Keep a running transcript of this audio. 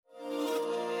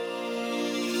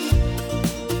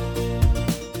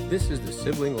This is the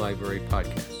Sibling Library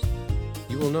Podcast.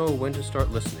 You will know when to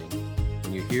start listening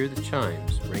when you hear the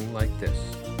chimes ring like this.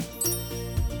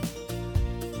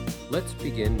 Let's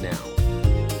begin now.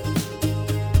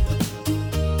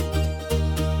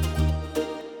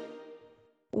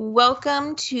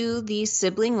 Welcome to the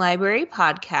Sibling Library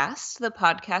Podcast, the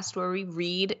podcast where we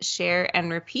read, share,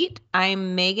 and repeat.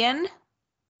 I'm Megan.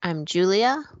 I'm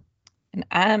Julia. And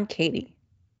I'm Katie.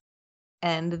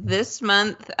 And this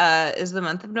month is the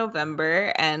month of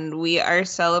November, and we are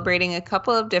celebrating a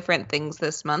couple of different things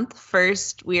this month.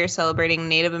 First, we are celebrating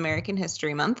Native American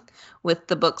History Month with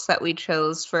the books that we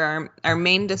chose for our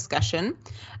main discussion.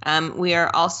 We are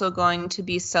also going to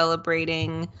be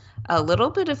celebrating a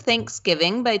little bit of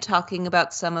Thanksgiving by talking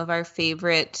about some of our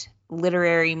favorite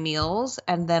literary meals,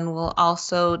 and then we'll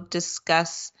also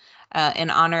discuss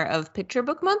in honor of Picture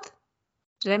Book Month.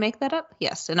 Did I make that up?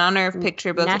 Yes, in honor of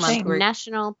Picture Book Month.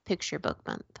 National Picture Book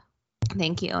Month.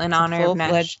 Thank you. In It's honor a of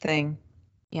full-fledged thing.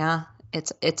 Yeah,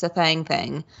 it's a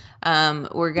thing.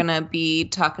 We're gonna be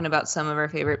talking about some of our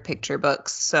favorite picture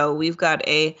books. So we've got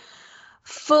a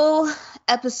full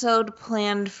episode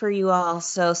planned for you all.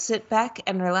 So sit back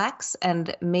and relax,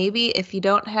 and maybe if you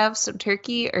don't have some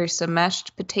turkey or some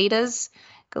mashed potatoes,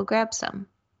 go grab some.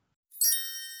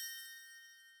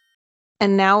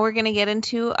 And now we're going to get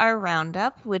into our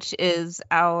roundup, which is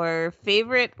our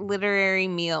favorite literary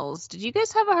meals. Did you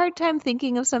guys have a hard time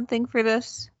thinking of something for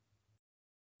this?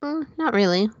 Not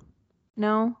really.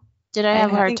 No? Did I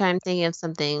have a hard time thinking of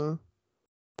something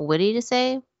witty to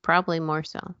say? Probably more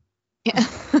so. Yeah.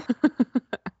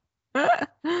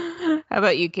 How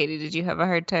about you, Katie? Did you have a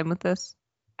hard time with this?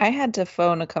 I had to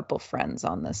phone a couple friends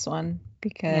on this one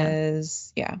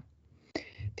because,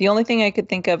 the only thing I could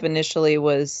think of initially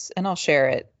was, and I'll share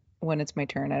it when it's my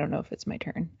turn. I don't know if it's my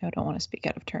turn. I don't want to speak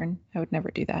out of turn. I would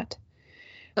never do that.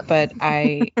 But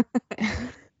I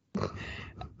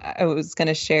was going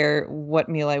to share what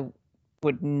meal I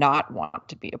would not want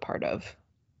to be a part of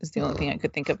is the only thing I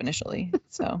could think of initially.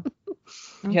 So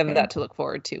you have that to look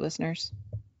forward to, listeners.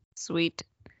 Sweet.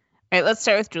 All right, let's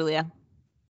start with Julia.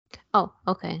 Oh,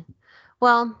 okay.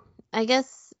 Well, I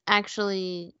guess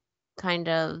actually kind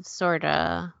of, sort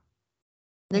of,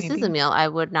 this is a meal I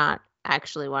would not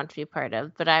actually want to be part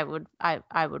of, but I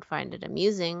would find it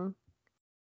amusing.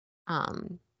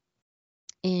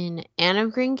 In Anne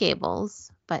of Green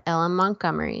Gables by Ellen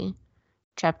Montgomery,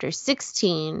 chapter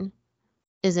 16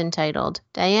 is entitled,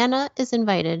 Diana is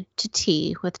Invited to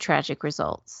Tea with Tragic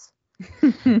Results.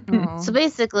 So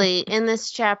basically, in this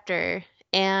chapter,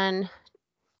 Anne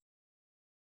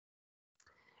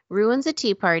ruins a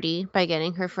tea party by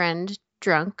getting her friend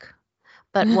drunk,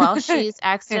 but while she's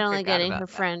accidentally getting her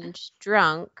friend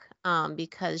drunk,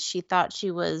 because she thought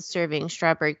she was serving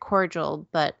strawberry cordial,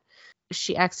 but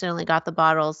she accidentally got the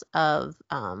bottles of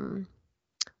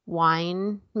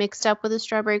wine mixed up with the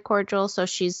strawberry cordial, so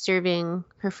she's serving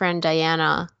her friend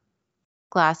Diana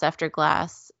glass after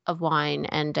glass of wine,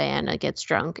 and Diana gets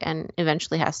drunk and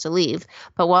eventually has to leave.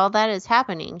 But while that is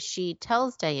happening, she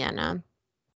tells Diana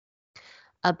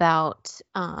about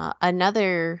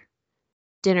another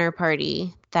dinner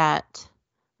party that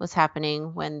was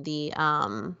happening when the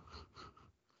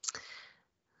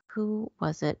who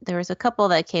was it? There was a couple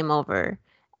that came over,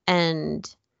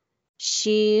 and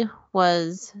she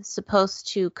was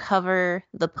supposed to cover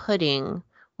the pudding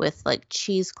with like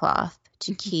cheesecloth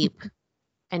to keep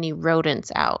any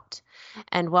rodents out.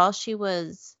 And while she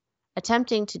was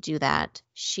attempting to do that,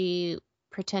 she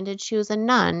pretended she was a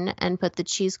nun and put the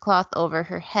cheesecloth over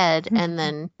her head, and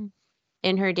then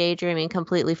in her daydreaming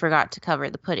completely forgot to cover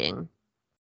the pudding,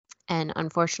 and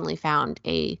unfortunately found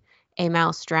a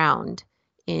mouse drowned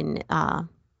in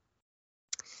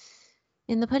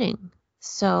the pudding.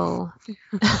 So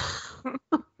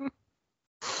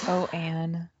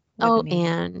Anne.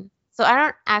 Anne. So I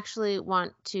don't actually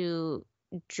want to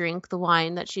drink the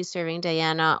wine that she's serving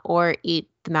Diana or eat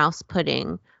the mouse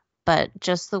pudding, but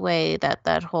just the way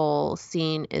that whole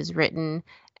scene is written,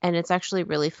 and it's actually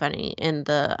really funny in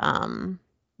the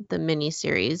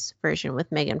mini-series version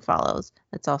with Megan Follows.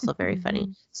 It's also very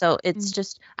funny. So it's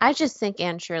just, I just think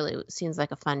Anne Shirley seems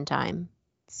like a fun time.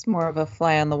 It's more of a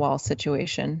fly on the wall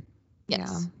situation.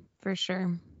 Yes. Yeah, for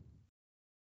sure.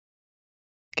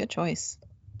 Good choice.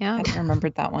 Yeah. I hadn't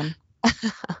remembered that one.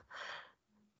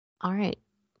 All right.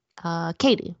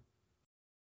 Katie.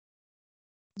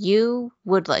 You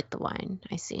would like the wine,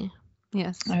 I see.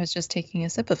 Yes. I was just taking a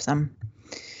sip of some.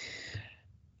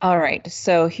 All right.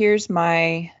 So here's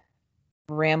my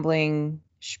rambling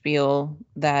spiel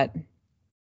that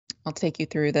I'll take you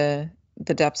through the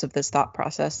depths of this thought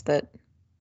process that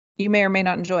you may or may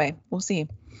not enjoy. We'll see.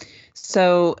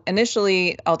 So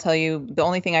initially, I'll tell you, the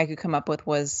only thing I could come up with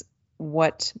was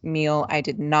what meal I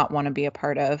did not want to be a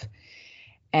part of.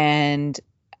 And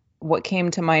what came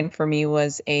to mind for me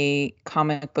was a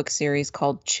comic book series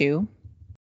called Chew.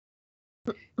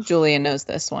 Julia knows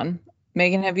this one.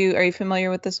 Megan, are you familiar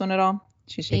with this one at all?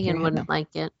 She's shaking her Megan head wouldn't no.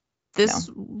 like it.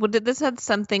 This had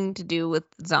something to do with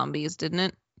zombies, didn't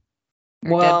it?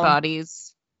 Or Well, dead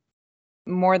bodies.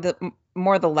 more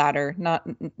the latter,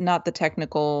 not the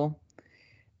technical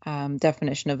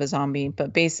definition of a zombie,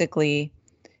 but basically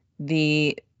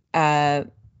the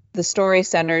story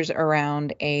centers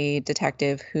around a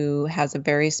detective who has a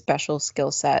very special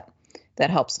skill set that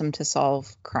helps him to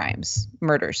solve crimes,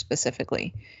 murders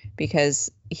specifically, because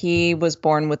he was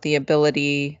born with the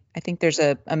ability, I think there's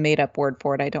a made-up word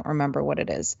for it, I don't remember what it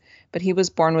is, but he was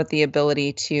born with the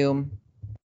ability to,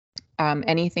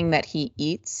 anything that he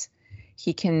eats,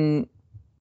 he can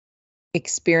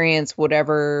experience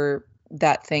whatever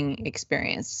that thing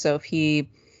experienced. So if he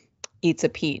eats a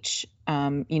peach,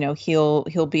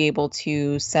 he'll be able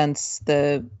to sense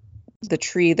the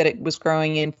tree that it was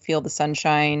growing in, feel the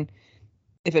sunshine.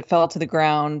 If it fell to the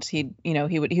ground, he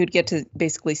would get to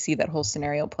basically see that whole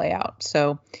scenario play out.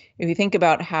 So if you think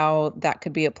about how that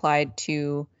could be applied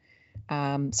to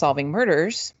solving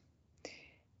murders,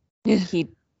 he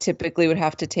typically would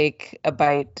have to take a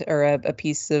bite or a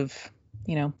piece of,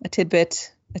 a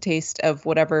tidbit, a taste of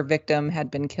whatever victim had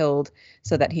been killed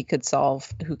so that he could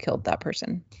solve who killed that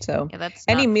person. So that's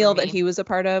any not meal for that me. he was a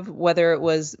part of, whether it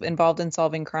was involved in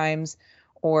solving crimes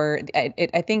or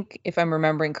I think if I'm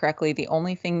remembering correctly, the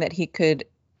only thing that he could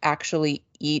actually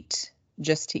eat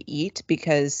just to eat,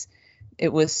 because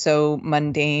it was so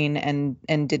mundane and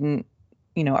didn't,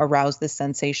 arouse the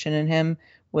sensation in him,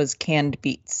 was canned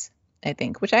beets, I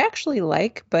think, which I actually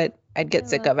like, but I'd get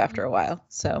sick of after a while.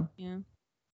 So yeah.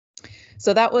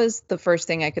 So that was the first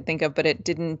thing I could think of, but it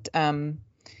didn't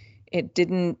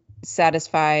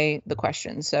satisfy the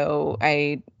question. So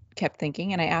I kept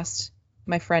thinking, and I asked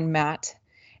my friend Matt,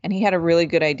 and he had a really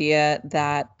good idea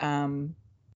that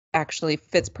actually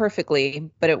fits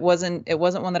perfectly, but it wasn't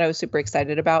one that I was super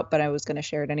excited about, but I was going to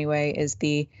share it anyway, is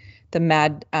the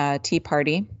Mad Tea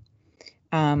Party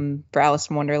for Alice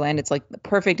in Wonderland. It's like the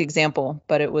perfect example,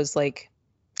 but it was like,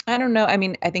 I don't know. I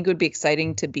mean, I think it would be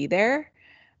exciting to be there.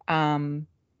 And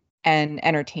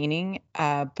entertaining,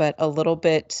 but a little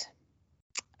bit,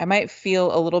 I might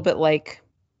feel a little bit like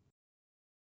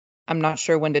I'm not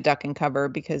sure when to duck and cover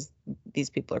because these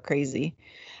people are crazy.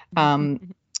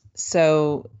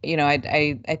 So,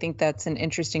 I think that's an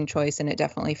interesting choice, and it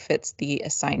definitely fits the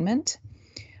assignment.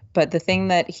 But the thing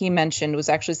that he mentioned was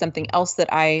actually something else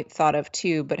that I thought of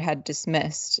too, but had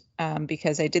dismissed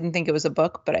because I didn't think it was a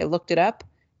book, but I looked it up.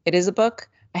 It is a book.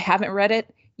 I haven't read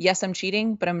it. Yes, I'm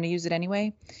cheating, but I'm going to use it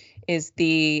anyway, is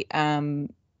the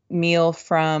meal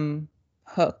from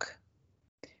Hook.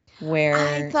 Where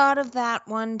I thought of that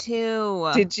one too.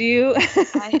 Did you?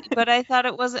 But I thought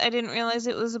I didn't realize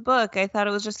it was a book. I thought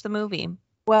it was just the movie.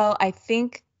 Well, I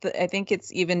think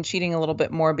it's even cheating a little bit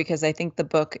more because I think the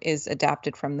book is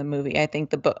adapted from the movie. I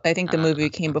think the movie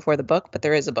came before the book, but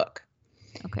there is a book.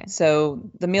 Okay.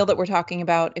 So the meal that we're talking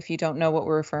about, if you don't know what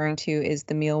we're referring to, is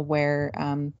the meal where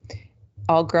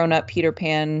all grown up Peter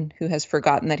Pan, who has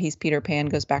forgotten that he's Peter Pan,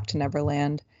 goes back to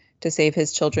Neverland to save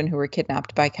his children who were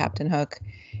kidnapped by Captain Hook.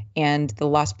 And the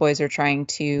Lost Boys are trying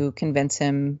to convince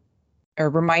him or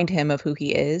remind him of who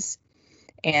he is.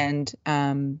 And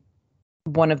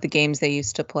one of the games they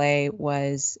used to play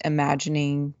was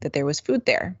imagining that there was food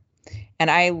there. And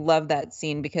I love that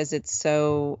scene because it's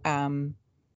so,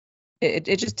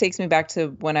 it just takes me back to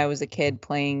when I was a kid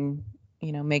playing,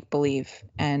 make believe,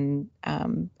 and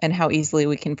how easily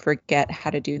we can forget how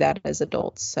to do that as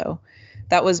adults. So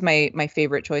that was my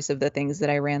favorite choice of the things that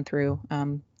I ran through.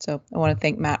 So I want to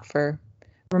thank Matt for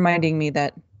reminding me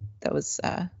that was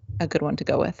a good one to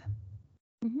go with.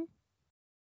 Mm-hmm.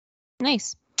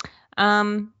 Nice.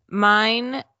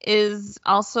 Mine is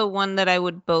also one that I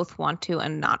would both want to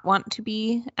and not want to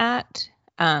be at.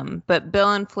 But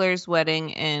Bill and Fleur's wedding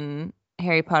in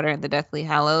Harry Potter and the Deathly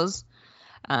Hallows.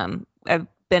 I've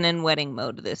been in wedding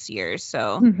mode this year,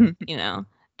 so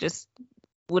just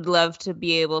would love to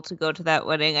be able to go to that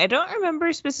wedding. I don't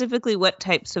remember specifically what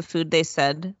types of food they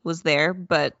said was there,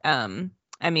 but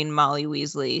Molly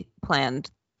Weasley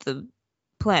planned the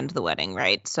wedding,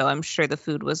 right? So I'm sure the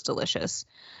food was delicious.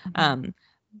 Mm-hmm.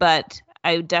 But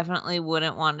I definitely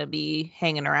wouldn't want to be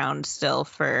hanging around still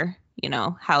for,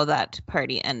 how that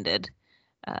party ended,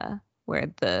 where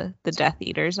the Death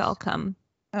Eaters all come.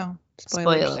 Oh,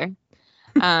 spoiler.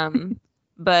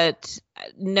 But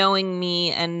knowing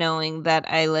me and knowing that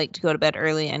I like to go to bed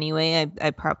early anyway,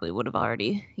 I probably would have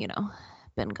already,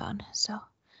 been gone. So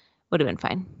would have been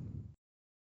fine.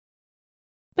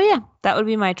 But yeah, that would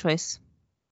be my choice.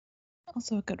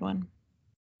 Also a good one.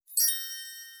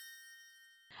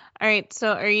 All right,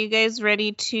 so are you guys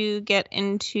ready to get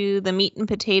into the meat and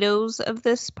potatoes of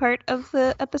this part of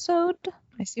the episode?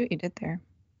 I see what you did there.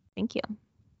 Thank you.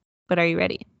 But are you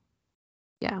ready?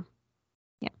 Yeah.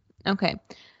 Yeah. Okay.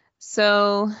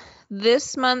 So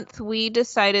this month we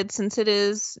decided, since it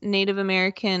is Native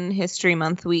American History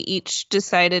Month, we each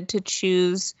decided to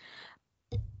choose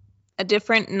a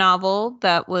different novel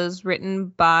that was written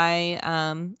by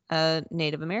a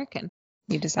Native American.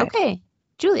 You decide. Okay,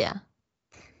 Julia.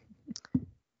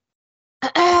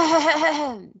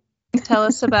 Tell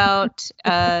us about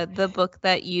the book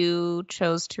that you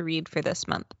chose to read for this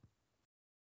month.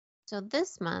 So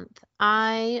this month,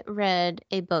 I read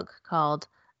a book called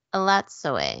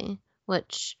Alatsoe,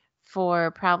 which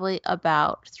for probably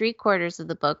about 3/4 of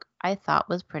the book, I thought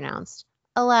was pronounced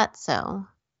Alatso.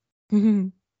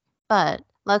 But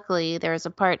luckily, there was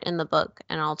a part in the book,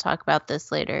 and I'll talk about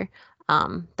this later,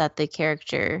 that the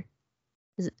character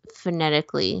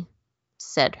phonetically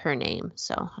said her name.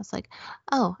 So I was like,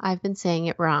 oh, I've been saying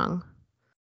it wrong.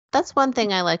 That's one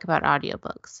thing I like about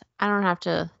audiobooks. I don't have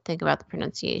to think about the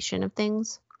pronunciation of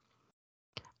things.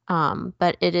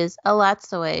 But it is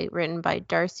Alatsoe, written by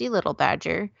Darcy Little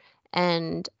Badger,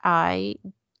 and I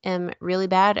am really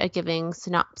bad at giving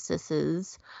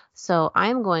synopsises, so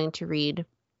I'm going to read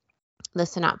the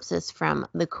synopsis from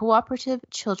the Cooperative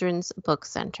Children's Book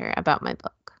Center about my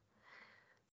book.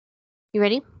 You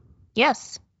ready?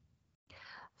 Yes.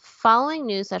 Following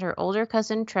news that her older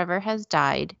cousin Trevor has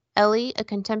died, Ellie, a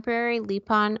contemporary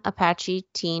Lepon Apache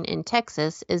teen in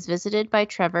Texas, is visited by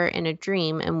Trevor in a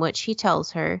dream in which he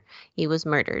tells her he was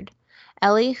murdered.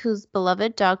 Ellie, whose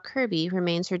beloved dog Kirby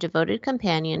remains her devoted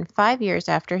companion 5 years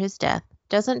after his death,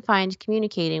 doesn't find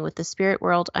communicating with the spirit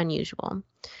world unusual.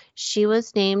 She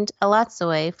was named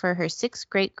Alatsoe for her 6th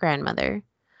great-grandmother,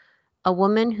 a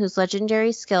woman whose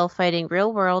legendary skill fighting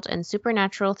real-world and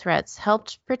supernatural threats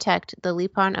helped protect the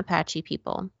Lepon Apache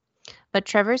people. But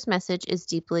Trevor's message is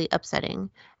deeply upsetting,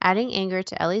 adding anger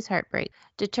to Ellie's heartbreak.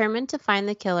 Determined to find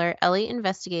the killer, Ellie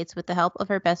investigates with the help of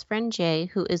her best friend Jay,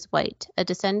 who is white, a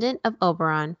descendant of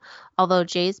Oberon, although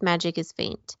Jay's magic is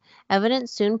faint.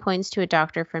 Evidence soon points to a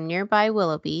doctor from nearby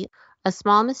Willoughby, a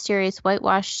small, mysterious,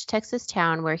 whitewashed Texas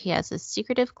town where he has a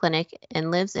secretive clinic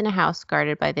and lives in a house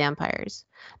guarded by vampires.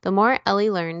 The more Ellie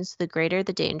learns, the greater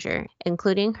the danger,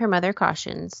 including her mother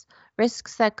cautions,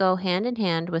 risks that go hand in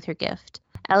hand with her gift.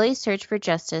 Ellie's search for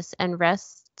justice and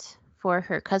rest for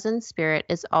her cousin's spirit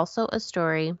is also a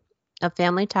story of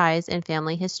family ties and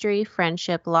family history,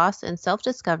 friendship, loss, and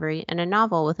self-discovery, and a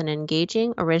novel with an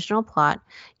engaging, original plot,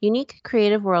 unique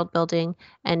creative world-building,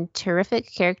 and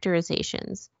terrific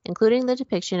characterizations, including the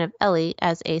depiction of Ellie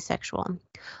as asexual.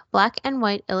 Black and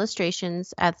white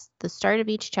illustrations at the start of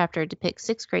each chapter depict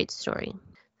 6th grade story.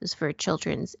 This is for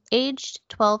children aged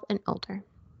 12 and older.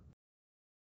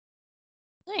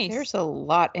 Nice. There's a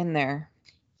lot in there.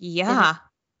 Yeah.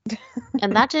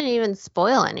 And that didn't even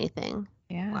spoil anything.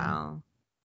 Yeah. Wow.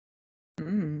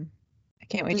 I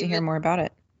can't wait to Give hear it- more about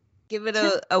it. Give it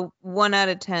a 1 out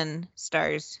of 10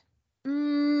 stars.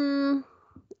 I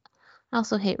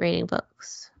also hate rating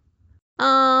books.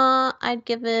 I'd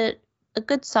give it a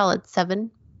good solid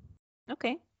 7.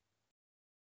 Okay.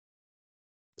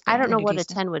 I don't know pretty what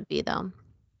decent. a 10 would be, though.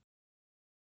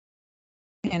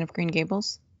 Anne of Green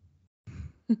Gables.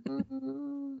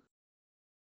 Mm,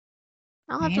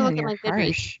 I'll have to Man, look at you're my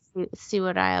Goodreads, see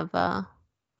what I have.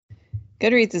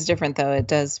 Goodreads is different though. It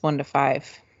does 1 to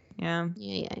 5. Yeah.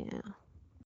 Yeah.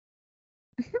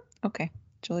 Okay.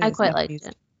 Julie I is quite now liked pleased.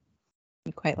 it.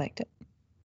 You quite liked it.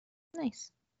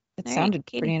 Nice. It All right, sounded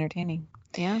Katie. pretty entertaining.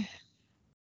 Yeah.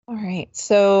 All right.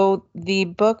 So the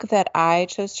book that I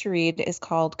chose to read is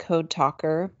called Code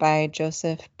Talker by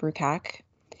Joseph Bruchac.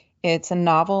 It's a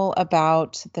novel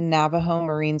about the Navajo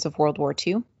Marines of World War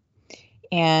II.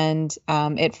 And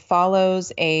it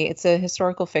follows it's a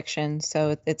historical fiction.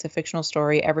 So it's a fictional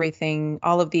story.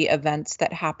 All of the events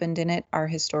that happened in it are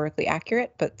historically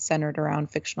accurate, but centered around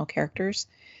fictional characters,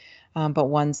 but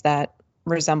ones that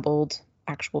resembled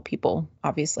actual people,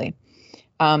 obviously.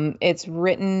 It's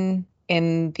written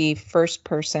in the first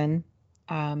person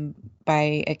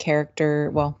by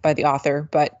the author,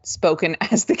 but spoken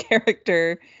as the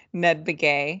character Ned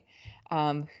Begay,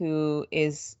 who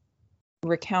is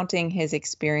recounting his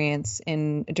experience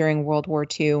during World War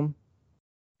II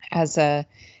as a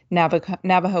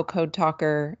Navajo code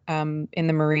talker in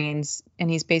the Marines,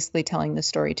 and he's basically telling the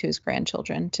story to his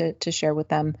grandchildren to share with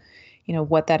them,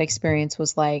 what that experience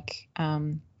was like.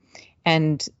 And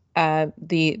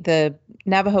the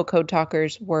Navajo code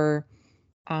talkers were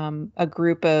a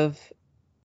group of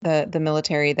the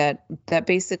military that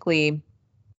basically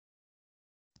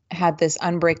had this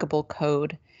unbreakable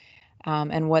code.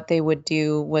 And what they would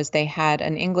do was they had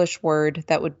an English word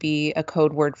that would be a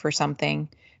code word for something,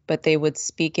 but they would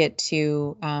speak it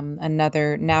to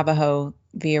another Navajo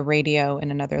via radio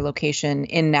in another location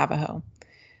in Navajo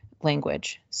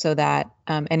language, so that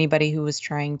anybody who was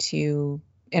trying to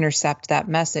intercept that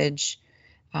message,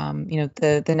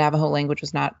 the Navajo language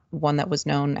was not one that was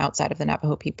known outside of the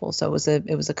Navajo people, so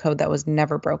it was a code that was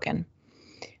never broken.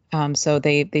 So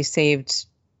they saved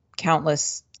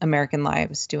countless American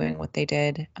lives doing what they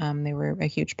did. They were a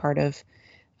huge part of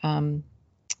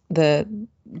the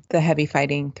heavy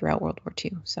fighting throughout World War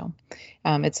II. So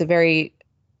it's a very,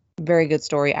 very good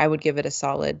story. I'd give it a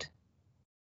solid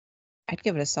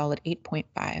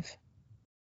 8.5.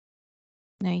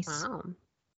 Nice. Wow.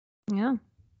 Yeah.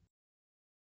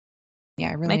 Yeah,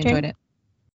 I really enjoyed it.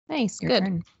 Nice. Your Good.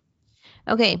 turn.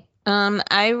 Okay.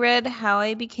 I read How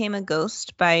I Became a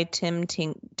Ghost by Tim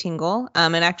Tingle.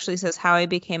 It actually says How I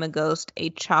Became a Ghost, a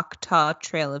Choctaw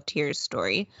Trail of Tears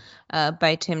story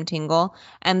by Tim Tingle.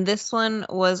 And this one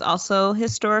was also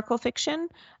historical fiction.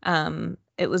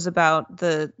 It was about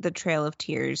the Trail of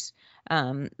Tears.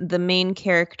 The main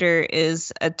character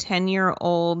is a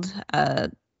 10-year-old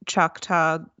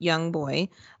Choctaw young boy.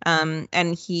 And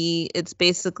it's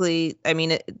basically,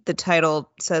 the title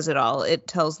says it all. It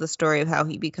tells the story of how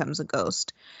he becomes a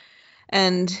ghost.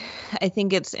 And I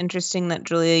think it's interesting that,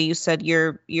 Julia, you said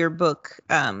your book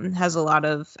has a lot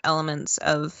of elements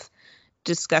of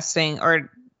discussing or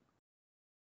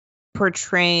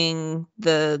portraying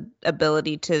the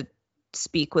ability to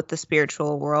speak with the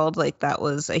spiritual world. Like, that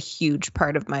was a huge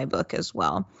part of my book as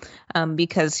well,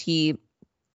 because he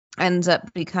ends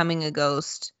up becoming a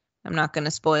ghost. I'm not going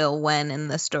to spoil when in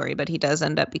the story, but he does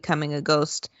end up becoming a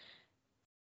ghost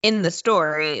in the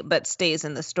story, but stays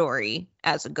in the story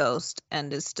as a ghost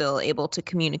and is still able to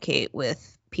communicate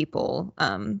with people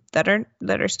that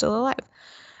are still alive.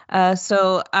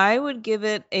 So I would give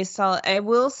it a solid. I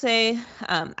will say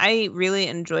I really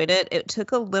enjoyed it. It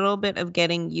took a little bit of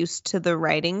getting used to the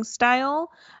writing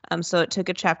style. So it took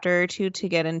a chapter or two to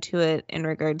get into it in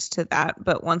regards to that.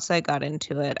 But once I got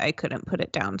into it, I couldn't put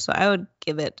it down. So I would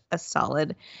give it a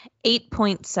solid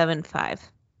 8.75.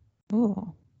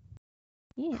 Ooh.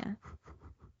 Yeah.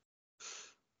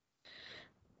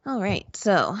 All right.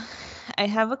 So I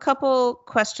have a couple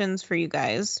questions for you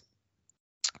guys.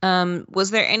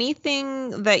 Was there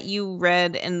anything that you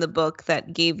read in the book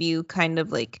that gave you kind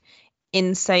of like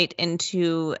insight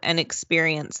into an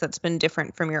experience that's been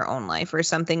different from your own life, or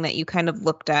something that you kind of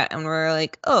looked at and were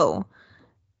like, oh,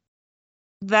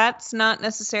 that's not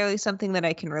necessarily something that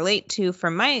I can relate to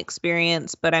from my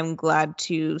experience, but I'm glad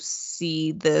to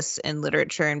see this in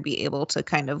literature and be able to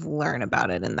kind of learn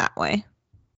about it in that way?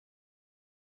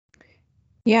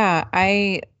 Yeah,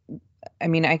 I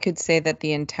could say that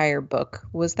the entire book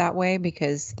was that way,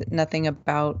 because nothing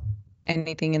about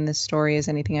anything in this story is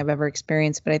anything I've ever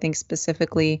experienced. But I think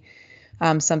specifically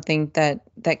something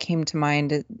that came to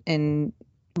mind in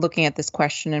looking at this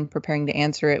question and preparing to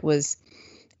answer it was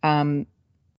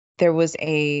there was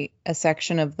a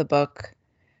section of the book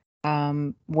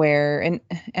where, and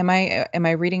am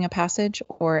I reading a passage,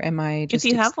 or am I just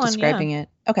If you have one, describing it?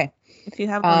 Okay. If you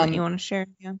have one that you want to share,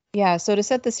 yeah. Yeah, so to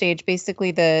set the stage, basically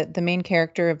the main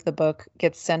character of the book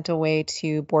gets sent away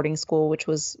to boarding school, which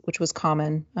was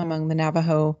common among the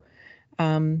Navajo,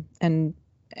 and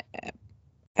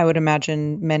I would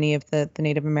imagine many of the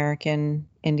Native American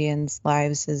Indians'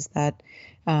 lives is that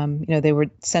they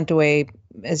were sent away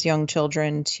as young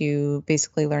children to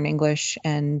basically learn English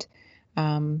and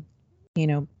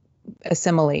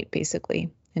assimilate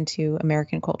basically into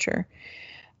American culture.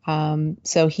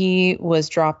 So he was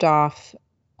dropped off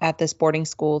at this boarding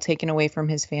school, taken away from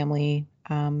his family,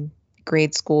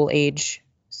 grade school age,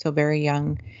 so very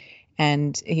young.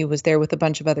 And he was there with a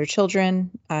bunch of other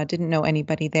children, didn't know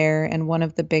anybody there. And one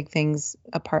of the big things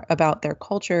about their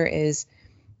culture is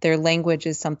their language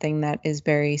is something that is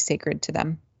very sacred to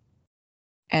them.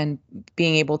 And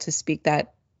being able to speak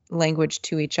that language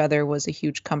to each other was a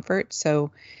huge comfort.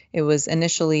 So it was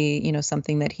initially,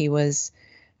 something that he was,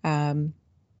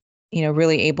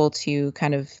 really able to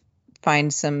kind of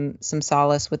find some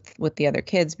solace with the other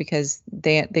kids, because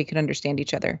they could understand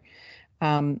each other.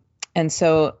 And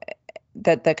so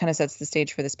that kind of sets the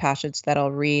stage for this passage that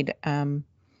I'll read.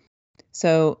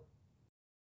 So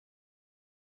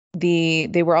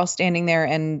they were all standing there,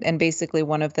 and basically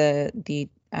one of the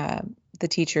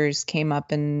teachers came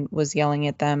up and was yelling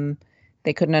at them.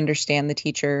 They couldn't understand the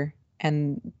teacher,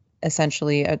 and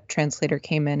essentially a translator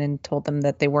came in and told them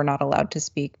that they were not allowed to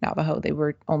speak Navajo. They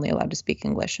were only allowed to speak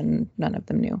English, and none of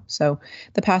them knew. So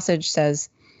the passage says,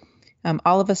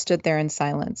 all of us stood there in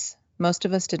silence. Most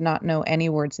of us did not know any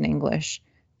words in English.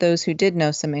 Those who did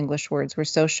know some English words were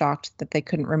so shocked that they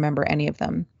couldn't remember any of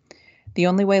them. The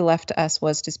only way left to us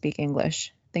was to speak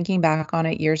English. Thinking back on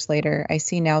it years later, I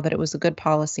see now that it was a good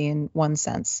policy in one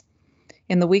sense.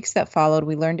 In the weeks that followed,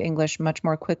 we learned English much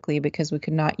more quickly because we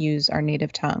could not use our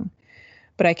native tongue.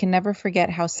 But I can never forget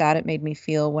how sad it made me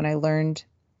feel when I learned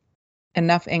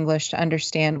enough English to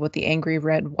understand what the angry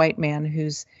red white man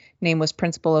whose name was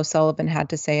Principal O'Sullivan had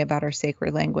to say about our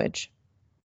sacred language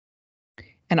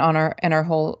and on our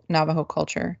whole Navajo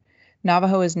culture.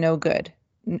 Navajo is no good,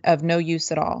 of no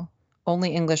use at all.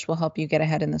 Only English will help you get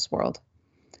ahead in this world.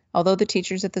 Although the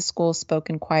teachers at the school spoke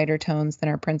in quieter tones than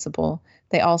our principal,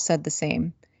 they all said the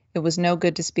same. It was no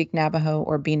good to speak Navajo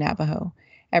or be Navajo.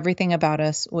 Everything about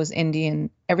us was Indian.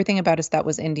 Everything about us that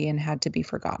was Indian had to be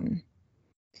forgotten.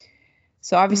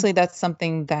 So obviously that's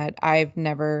something that I've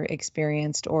never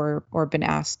experienced or been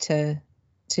asked to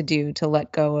do, to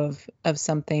let go of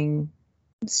something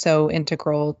so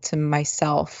integral to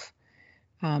myself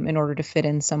in order to fit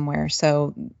in somewhere.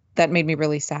 So that made me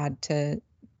really sad to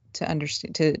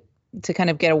understand, to kind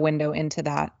of get a window into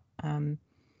that. And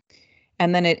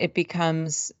then it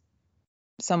becomes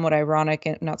somewhat ironic,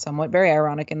 and not somewhat, very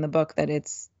ironic in the book that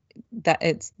it's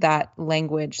that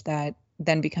language that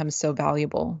then becomes so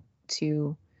valuable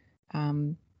to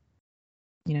the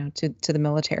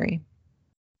military.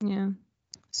 Yeah.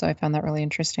 So I found that really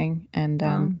interesting, and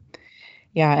and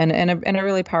a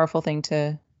really powerful thing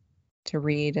to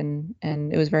read, and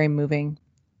it was very moving.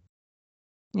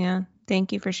 Yeah.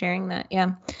 Thank you for sharing that.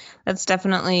 Yeah. That's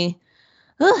definitely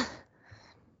I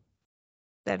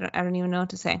don't even know what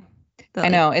to say. I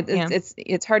know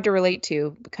it's hard to relate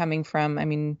to, coming from, I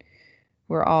mean,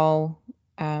 we're all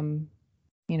white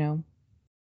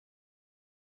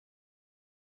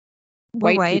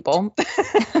people.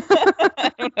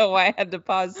 I don't know why I had to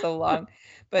pause so long,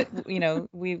 but we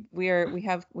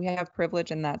have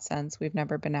privilege in that sense. We've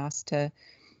never been asked to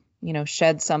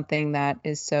shed something that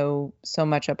is so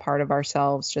much a part of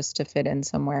ourselves just to fit in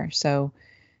somewhere. So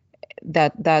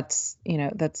that's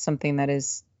something that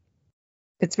is,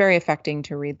 it's very affecting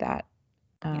to read that,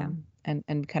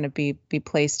 and kind of be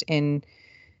placed in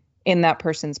that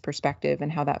person's perspective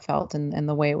and how that felt, and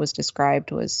the way it was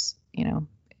described was,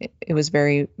 it was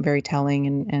very, very telling,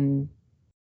 and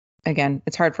again,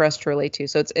 it's hard for us to relate to.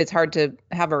 So it's hard to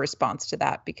have a response to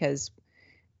that, because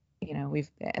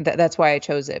that's why I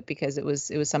chose it, because it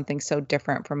was something so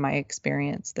different from my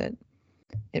experience that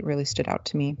it really stood out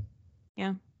to me.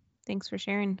 Yeah. Thanks for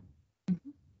sharing.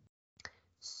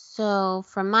 So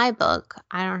from my book,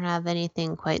 I don't have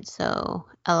anything quite so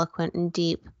eloquent and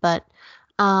deep, but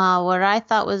what I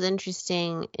thought was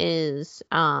interesting is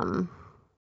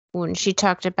when she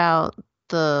talked about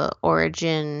the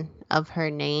origin of her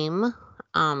name,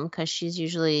 because she's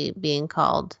usually being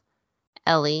called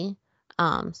Ellie,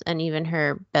 and even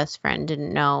her best friend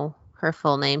didn't know her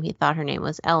full name. He thought her name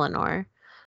was Eleanor.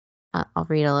 I'll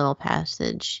read a little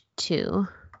passage too.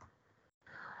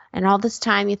 And all this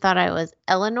time you thought I was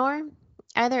Eleanor?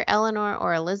 Either Eleanor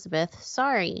or Elizabeth.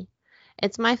 Sorry.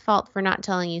 It's my fault for not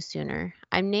telling you sooner.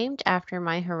 I'm named after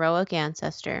my heroic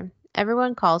ancestor.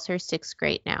 Everyone calls her Sixth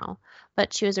Great now,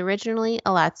 but she was originally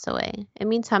Alatsoe. It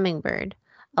means hummingbird.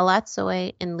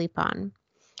 Alatsoe in Lipan.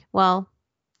 Well,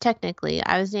 technically,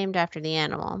 I was named after the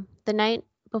animal. The night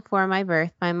before my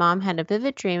birth, my mom had a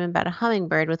vivid dream about a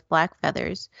hummingbird with black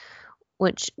feathers,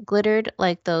 which glittered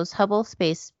like those Hubble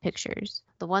space pictures,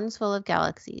 the ones full of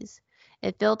galaxies.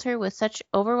 It filled her with such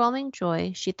overwhelming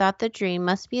joy, she thought the dream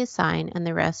must be a sign, and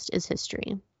the rest is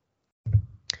history.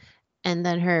 And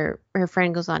then her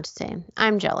friend goes on to say,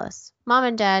 I'm jealous. Mom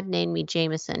and Dad named me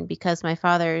Jameson because my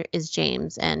father is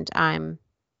James, and I'm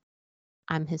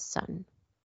his son.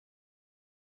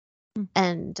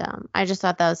 And I just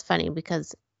thought that was funny,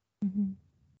 because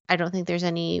I don't think there's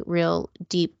any real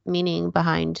deep meaning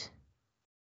behind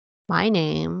my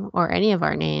name or any of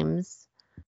our names.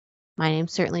 My name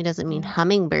certainly doesn't mean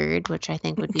hummingbird, which I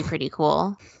think would be pretty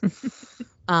cool.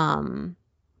 No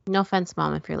offense,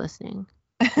 Mom, if you're listening.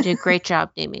 You did a great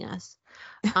job naming us.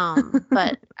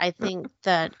 But I think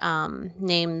that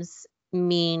names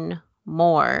mean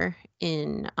more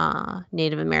in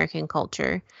Native American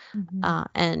culture.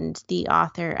 And the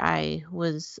author, I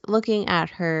was looking at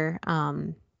her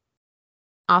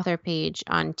author page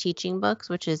on Teaching Books,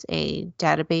 which is a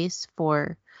database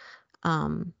for,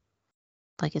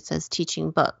 like it says,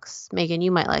 teaching books. Megan,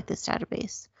 you might like this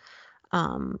database.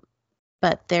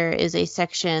 But there is a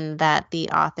section that the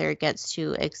author gets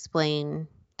to explain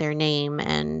their name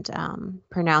and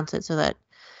pronounce it so that,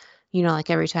 like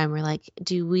every time we're like,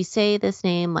 do we say this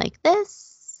name like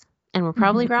this? And we're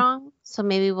probably wrong. So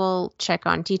maybe we'll check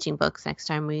on Teaching Books next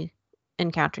time we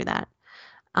encounter that.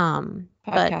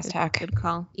 Podcast hack. Good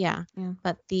call. Yeah.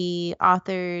 But the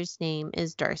author's name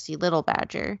is Darcy Little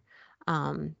Badger.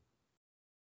 And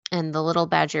the Little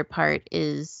Badger part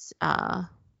is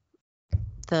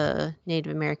the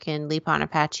Native American Lipan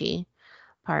Apache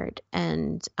part.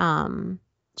 And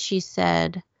she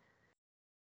said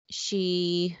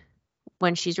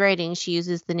when she's writing, she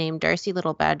uses the name Darcy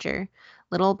Little Badger.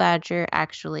 Little Badger,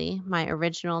 actually, my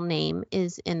original name,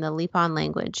 is in the Lipan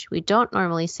language. We don't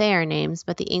normally say our names,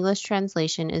 but the English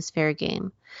translation is fair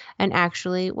game. And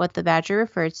actually, what the badger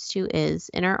refers to is,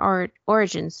 in our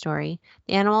origin story,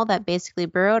 the animal that basically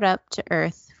burrowed up to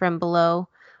earth from below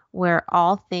where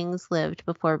all things lived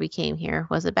before we came here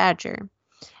was a badger.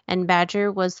 And Badger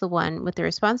was the one with the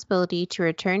responsibility to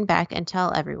return back and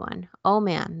tell everyone, oh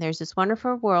man, there's this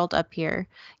wonderful world up here.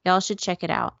 Y'all should check it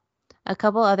out. A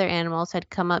couple other animals had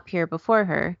come up here before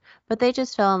her, but they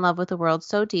just fell in love with the world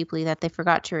so deeply that they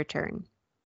forgot to return.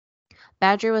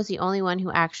 Badger was the only one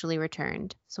who actually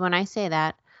returned. So when I say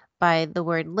that, by the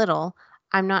word little,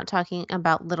 I'm not talking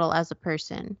about little as a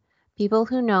person. People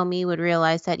who know me would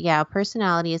realize that, yeah,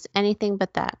 personality is anything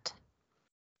but that.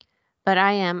 But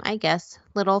I am, I guess,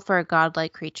 little for a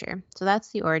godlike creature. So that's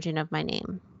the origin of my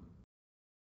name.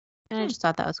 And I just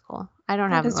thought that was cool. I don't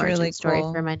have an origin really story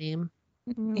cool. for my name.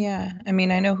 Yeah. I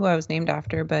mean, I know who I was named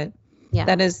after, but Yeah.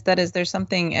 that is there's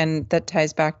something, and that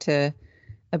ties back to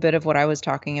a bit of what I was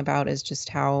talking about, is just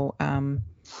how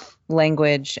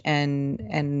language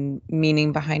and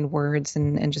meaning behind words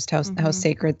and just how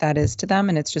sacred that is to them.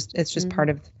 And it's just part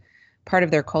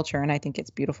of their culture. And I think it's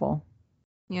beautiful.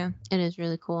 Yeah. It is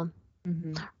really cool.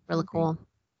 Really cool.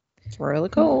 It's really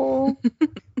cool.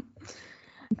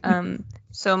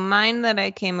 So mine that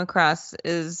I came across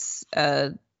is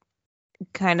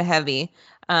kind of heavy,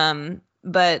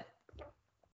 but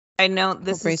I know this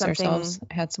We'll is brace something ourselves.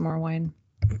 I had some more wine.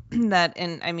 that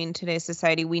in today's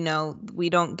society, we know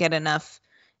we don't get enough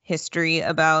history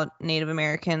about Native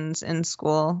Americans in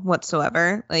school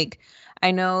whatsoever. Like,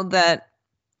 I know that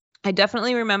I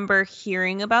definitely remember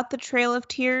hearing about the Trail of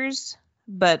Tears,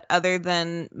 but other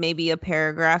than maybe a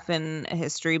paragraph in a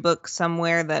history book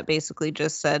somewhere that basically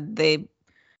just said they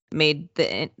made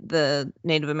the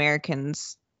Native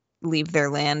Americans leave their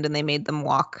land and they made them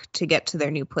walk to get to their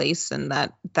new place, and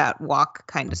that walk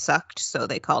kind of sucked, so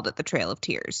they called it the Trail of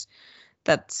Tears.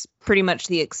 That's pretty much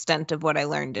the extent of what I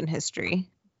learned in history.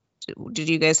 Did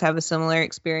you guys have a similar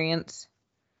experience,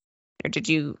 or did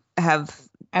you have?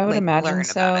 I would imagine learn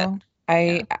so. about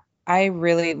it? I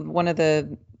really, one of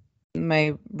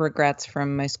my regrets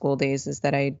from my school days is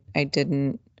that I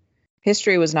didn't,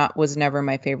 history was never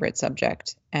my favorite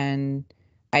subject, and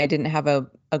I didn't have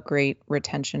a great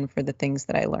retention for the things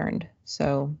that I learned.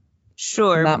 So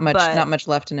Sure, not much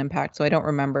left in impact. So I don't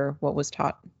remember what was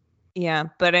taught. Yeah,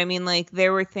 but I mean, like,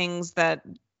 there were things that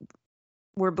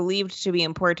were believed to be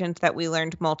important that we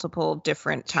learned multiple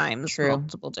different times, True.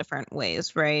 multiple different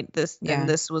ways, right? This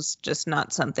was just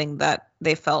not something that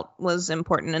they felt was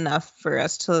important enough for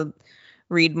us to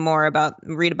read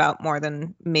about more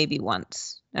than maybe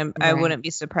once. I wouldn't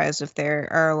be surprised if there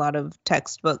are a lot of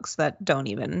textbooks that don't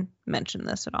even mention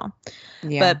this at all.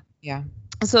 Yeah. But yeah.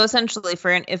 So essentially,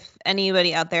 if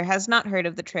anybody out there has not heard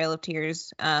of the Trail of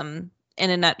Tears, in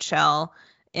a nutshell,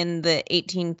 in the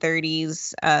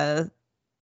 1830s,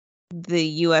 the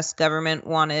U.S. government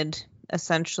wanted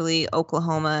essentially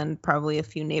Oklahoma and probably a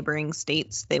few neighboring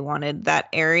states. They wanted that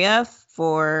area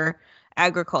for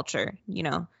agriculture,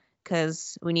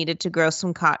 because we needed to grow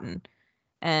some cotton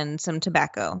and some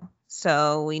tobacco.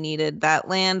 So we needed that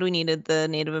land. We needed the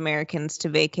Native Americans to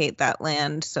vacate that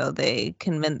land. So they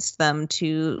convinced them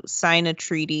to sign a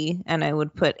treaty. And I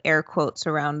would put air quotes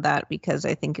around that because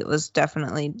I think it was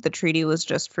definitely, the treaty was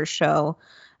just for show.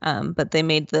 But they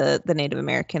made the Native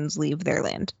Americans leave their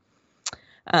land.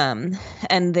 And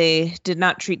they did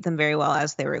not treat them very well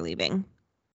as they were leaving.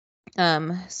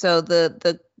 So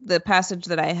the passage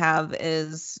that I have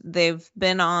is they've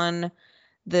been on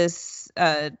this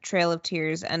Trail of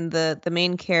Tears, and the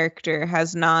main character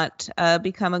has not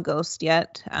become a ghost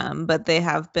yet, but they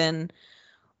have been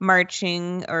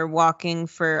marching or walking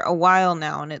for a while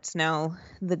now, and it's now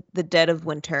the dead of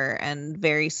winter and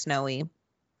very snowy.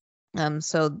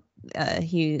 So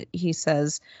he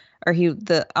says,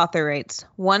 The author writes,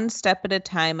 "One step at a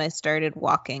time I started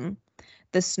walking.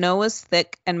 The snow was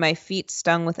thick and my feet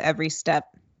stung with every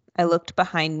step. I looked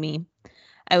behind me.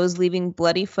 I was leaving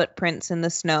bloody footprints in the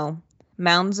snow.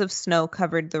 Mounds of snow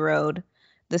covered the road.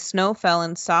 The snow fell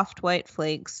in soft white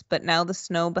flakes, but now the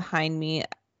snow behind me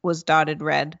was dotted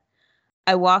red.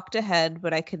 I walked ahead,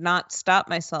 but I could not stop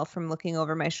myself from looking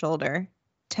over my shoulder.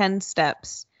 10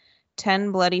 steps,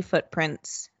 10 bloody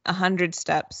footprints, 100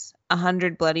 steps,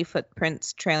 100 bloody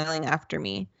footprints trailing after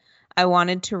me. I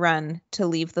wanted to run, to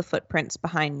leave the footprints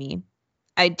behind me.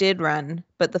 I did run,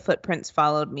 but the footprints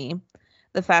followed me.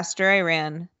 The faster I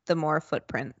ran, the more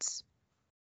footprints."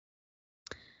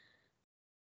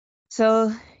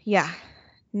 So, yeah,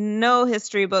 no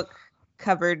history book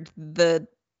covered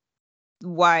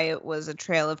why it was a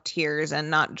trail of tears and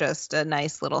not just a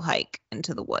nice little hike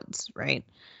into the woods, right?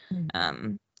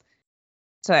 Mhm.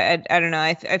 So I don't know.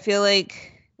 I feel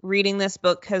like reading this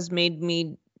book has made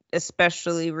me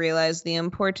especially realize the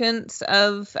importance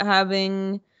of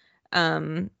having,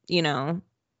 you know,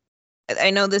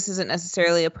 I know this isn't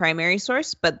necessarily a primary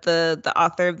source, but the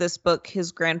author of this book,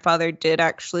 his grandfather did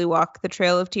actually walk the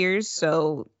Trail of Tears.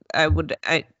 So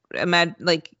I imagine,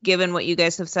 like, given what you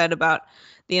guys have said about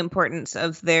the importance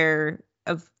of their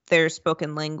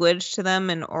spoken language to them,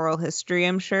 and oral history,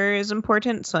 I'm sure is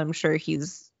important. So I'm sure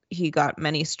he got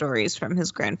many stories from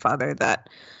his grandfather that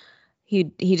he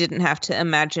didn't have to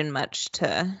imagine much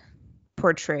to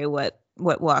portray what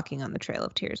walking on the Trail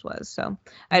of Tears was. So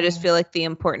I just feel like the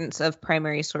importance of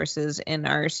primary sources in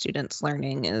our students'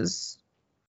 learning is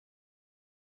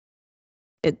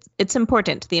it's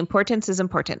important. The importance is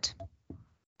important.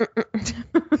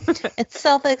 It's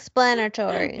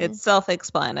self-explanatory. It's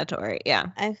self-explanatory. Yeah.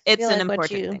 It's an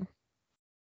important thing.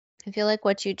 I feel like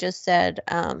what you just said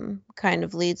kind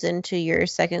of leads into your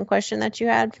second question that you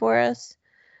had for us,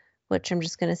 which I'm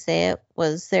just going to say it.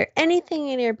 Was there anything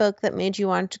in your book that made you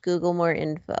want to Google more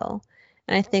info?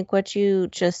 And I think what you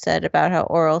just said about how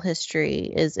oral history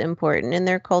is important in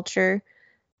their culture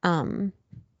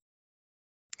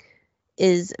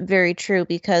is very true,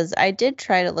 because I did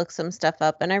try to look some stuff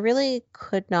up and I really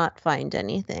could not find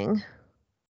anything.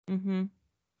 Mm-hmm.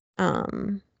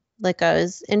 Like, I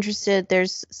was interested,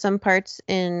 there's some parts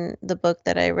in the book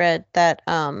that I read that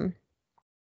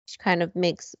kind of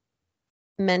makes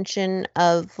mention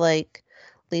of like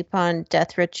Lipan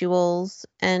death rituals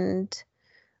and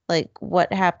like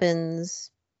what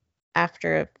happens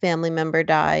after a family member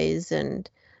dies, and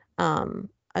I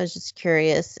was just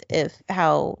curious if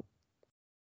how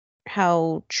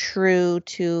true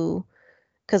to,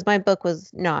 because my book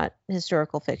was not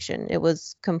historical fiction, it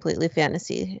was completely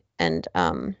fantasy, and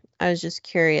I was just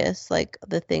curious, like,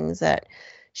 the things that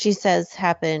she says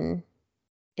happen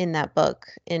in that book,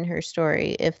 in her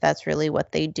story, if that's really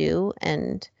what they do.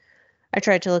 And I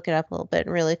tried to look it up a little bit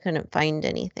and really couldn't find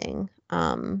anything.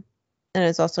 And I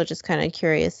was also just kind of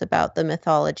curious about the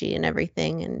mythology and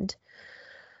everything. And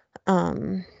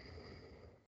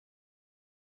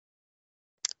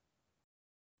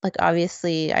like,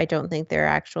 obviously, I don't think there are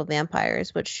actual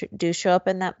vampires, which do show up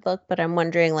in that book, but I'm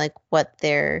wondering, like, what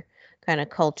their kind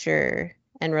of culture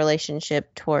and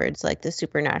relationship towards, like, the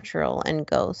supernatural and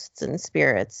ghosts and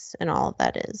spirits and all of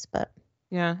that is. But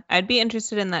yeah, I'd be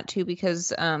interested in that too,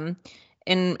 because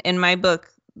in my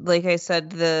book, like I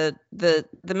said, the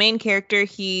main character,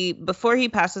 before he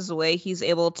passes away, he's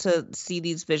able to see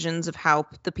these visions of how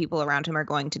the people around him are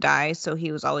going to die. So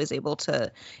he was always able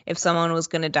to, if someone was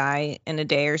going to die in a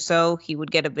day or so, he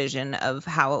would get a vision of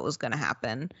how it was going to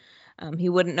happen. He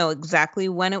wouldn't know exactly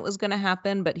when it was going to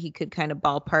happen, but he could kind of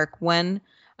ballpark when.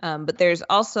 But there's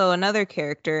also another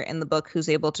character in the book who's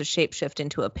able to shapeshift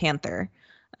into a panther.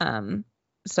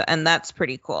 So, and that's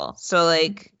pretty cool. So,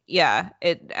 like, yeah,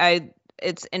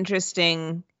 it's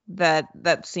interesting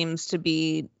that seems to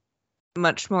be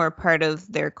much more part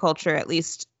of their culture, at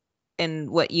least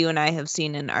in what you and I have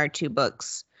seen in our two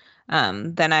books,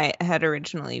 than I had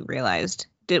originally realized.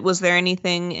 Was there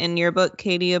anything in your book,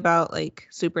 Katie, about like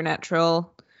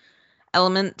supernatural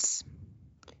elements?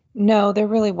 No, there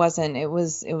really wasn't. It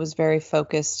was very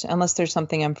focused. Unless there's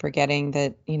something I'm forgetting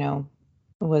that,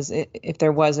 if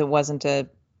there was, it wasn't a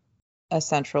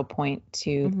central point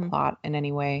to the plot in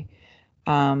any way.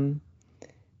 No,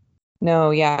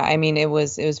 yeah, I mean, it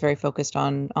was very focused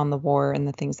on the war and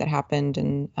the things that happened.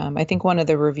 And I think one of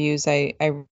the reviews I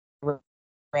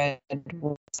read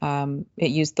was,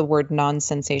 it used the word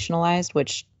non-sensationalized,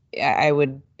 which I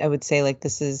would say, like,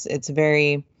 it's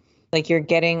very, like, you're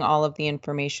getting all of the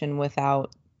information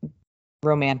without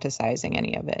romanticizing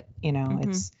any of it,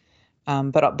 it's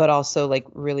but also, like,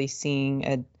 really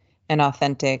seeing an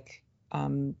authentic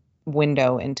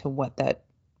window into what that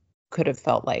could have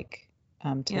felt like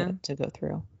Yeah. to go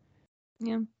through.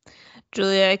 Yeah.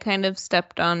 Julia, I kind of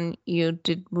stepped on you.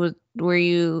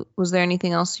 Was there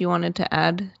anything else you wanted to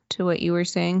add to what you were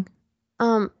saying?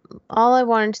 All I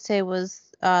wanted to say was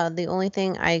the only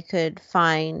thing I could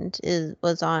find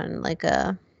was on like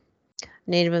a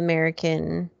Native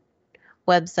American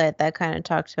website that kind of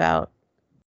talked about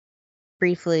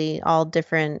briefly all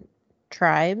different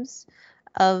tribes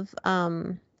of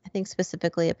I think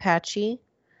specifically Apache.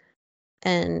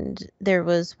 And there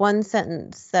was one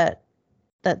sentence that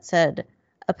said,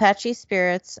 Apache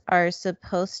spirits are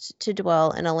supposed to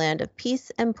dwell in a land of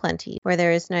peace and plenty, where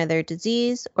there is neither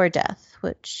disease or death,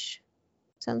 which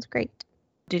sounds great.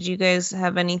 Did you guys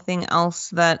have anything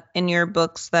else that in your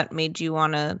books that made you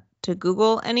want to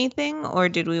Google anything, or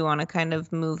did we want to kind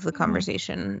of move the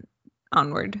conversation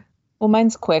onward? Well,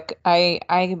 mine's quick.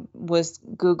 I was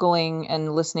Googling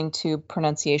and listening to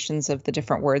pronunciations of the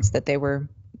different words that they were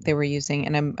using,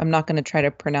 and I'm not going to try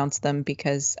to pronounce them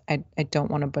because I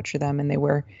don't want to butcher them, and they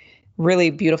were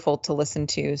really beautiful to listen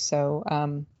to. So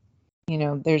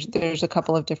there's a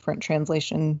couple of different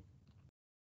translation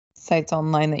sites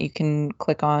online that you can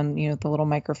click on, the little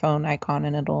microphone icon,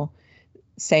 and it'll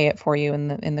say it for you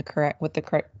in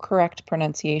the correct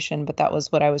pronunciation. But that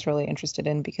was what I was really interested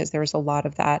in because there was a lot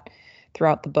of that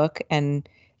throughout the book, and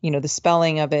the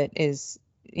spelling of it is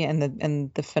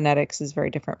and the phonetics is very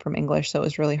different from English, so it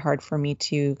was really hard for me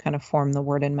to kind of form the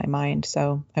word in my mind.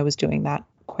 So I was doing that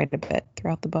quite a bit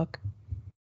throughout the book.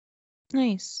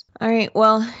 Nice. All right.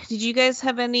 Well, did you guys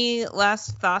have any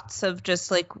last thoughts of just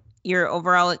like your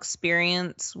overall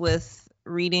experience with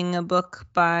reading a book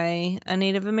by a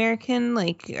Native American?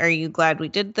 Like, are you glad we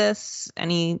did this?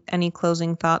 Any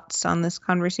closing thoughts on this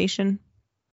conversation?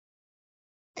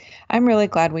 I'm really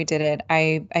glad we did it.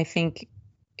 I think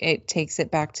it takes it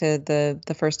back to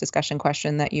the first discussion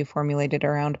question that you formulated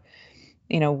around,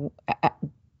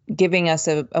 giving us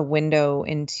a window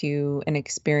into an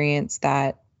experience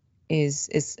that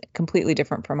is completely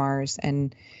different from ours,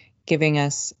 and giving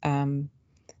us an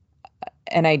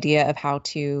idea of how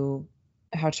to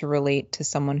relate to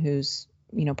someone who's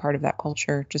part of that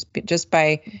culture just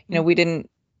by we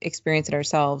didn't experience it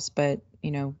ourselves, but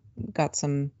got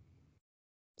some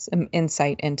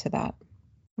insight into that.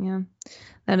 Yeah,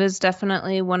 that is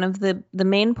definitely one of the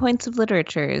main points of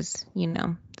literature is,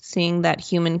 seeing that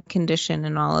human condition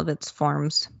in all of its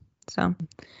forms. So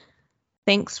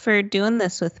thanks for doing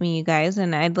this with me, you guys.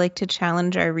 And I'd like to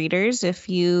challenge our readers. If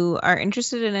you are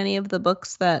interested in any of the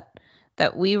books that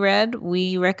we read,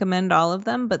 we recommend all of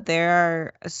them, but there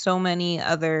are so many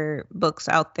other books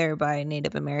out there by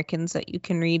Native Americans that you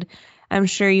can read. I'm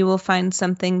sure you will find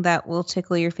something that will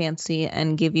tickle your fancy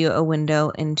and give you a window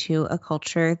into a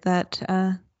culture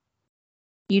that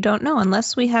you don't know,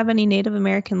 unless we have any Native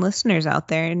American listeners out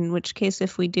there, in which case,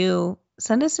 if we do,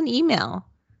 send us an email,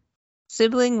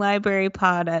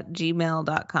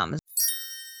 siblinglibrarypod@gmail.com.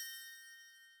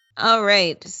 All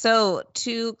right, so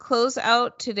to close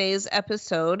out today's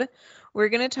episode, we're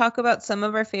going to talk about some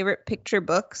of our favorite picture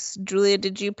books. Julia,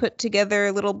 did you put together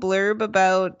a little blurb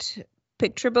about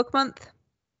Picture Book Month?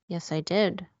 Yes, I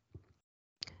did.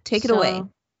 Take it away.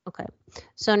 Okay.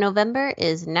 So November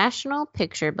is National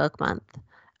Picture Book Month.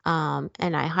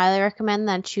 And I highly recommend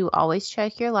that you always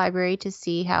check your library to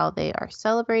see how they are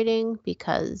celebrating,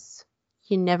 because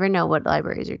you never know what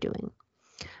libraries are doing.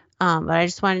 But I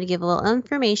just wanted to give a little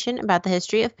information about the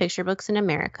history of picture books in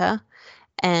America.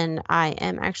 And I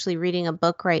am actually reading a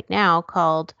book right now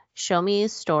called Show Me a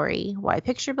Story, Why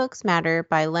Picture Books Matter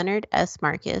by Leonard S.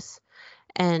 Marcus.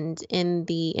 And in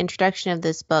the introduction of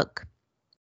this book,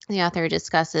 the author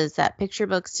discusses that picture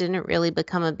books didn't really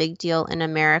become a big deal in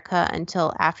America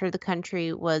until after the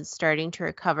country was starting to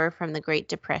recover from the Great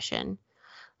Depression.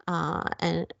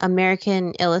 And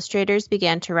American illustrators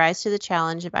began to rise to the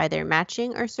challenge of either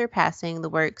matching or surpassing the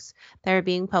works that are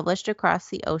being published across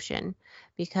the ocean,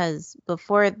 because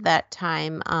before that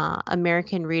time,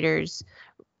 American readers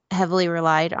heavily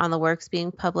relied on the works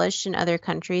being published in other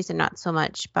countries and not so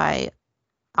much by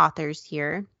authors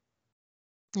here.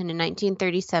 And in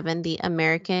 1937, the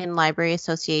American Library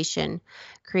Association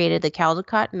created the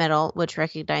Caldecott Medal, which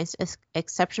recognized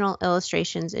exceptional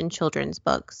illustrations in children's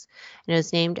books. And it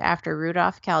was named after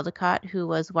Rudolph Caldecott, who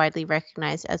was widely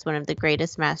recognized as one of the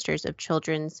greatest masters of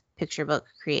children's picture book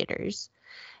creators.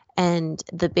 And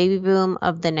the baby boom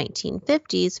of the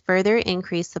 1950s further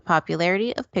increased the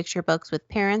popularity of picture books, with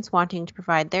parents wanting to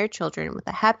provide their children with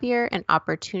a happier and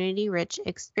opportunity-rich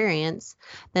experience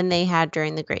than they had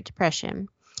during the Great Depression.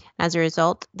 As a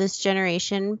result, this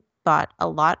generation bought a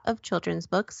lot of children's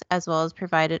books as well as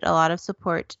provided a lot of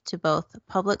support to both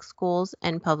public schools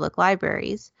and public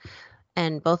libraries.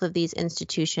 And both of these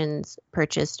institutions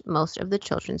purchased most of the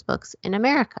children's books in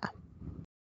America.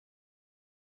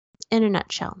 In a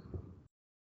nutshell.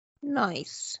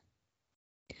 Nice.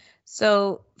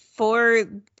 So for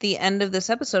the end of this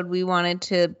episode, we wanted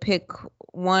to pick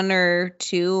one or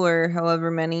two or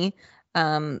however many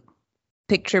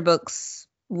picture books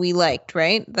we liked,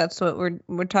 right? That's what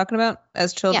we're talking about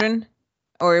as children,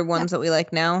 or ones that we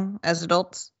like now as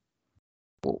adults.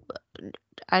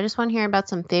 I just want to hear about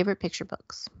some favorite picture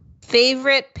books.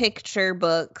 Favorite picture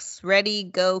books. Ready,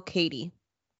 go, Katie.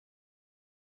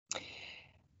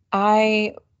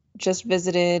 I just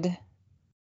visited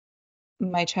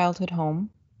my childhood home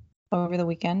over the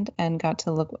weekend and got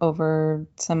to look over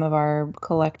some of our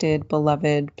collected,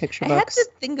 beloved picture books. I had to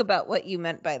think about what you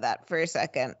meant by that for a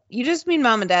second. You just mean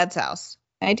mom and dad's house.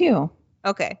 I do.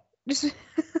 Okay.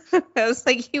 I was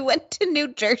like, you went to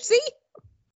New Jersey?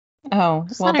 Oh,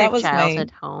 well, that was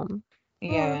childhood home.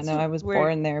 Yeah, Well, no, I was where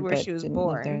born there, but she was didn't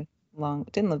born. live there long.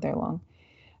 Didn't live there long.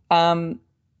 I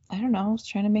don't know. I was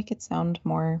trying to make it sound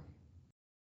more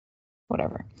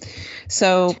whatever.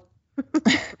 So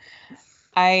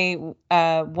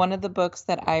one of the books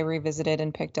that I revisited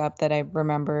and picked up that I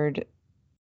remembered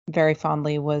very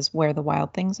fondly was Where the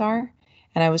Wild Things Are.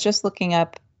 And I was just looking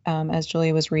up as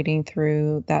Julia was reading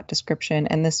through that description,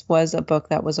 and this was a book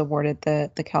that was awarded the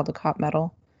Caldecott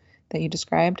Medal that you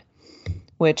described,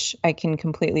 which I can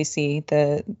completely see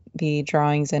the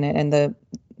drawings in it, and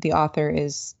the author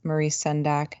is Maurice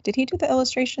Sendak. Did he do the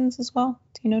illustrations as well?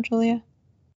 Do you know, Julia?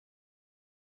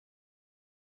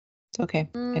 It's okay.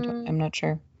 I'm not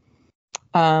sure.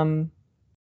 But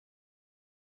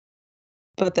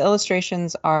the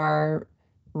illustrations are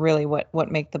really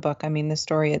what make the book. I mean, the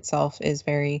story itself is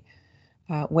very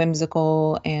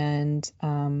whimsical, and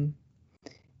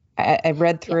I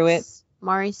read through it.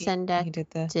 Maurice Sendak He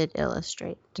did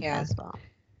illustrate as well.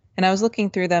 And I was looking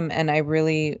through them, and I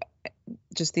really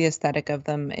just the aesthetic of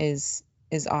them is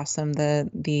awesome.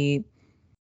 The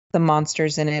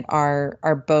monsters in it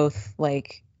are both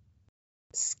like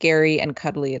scary and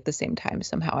cuddly at the same time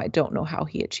somehow. I don't know how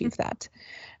he achieved that.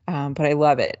 But I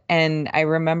love it. And I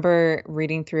remember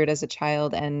reading through it as a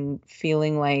child and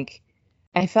feeling like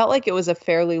I felt like it was a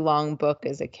fairly long book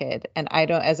as a kid. And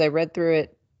as I read through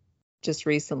it just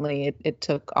recently, it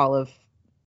took all of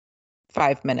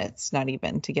 5 minutes, not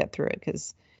even, to get through it,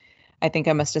 because I think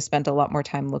I must have spent a lot more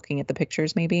time looking at the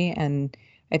pictures maybe. And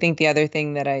I think the other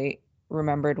thing that I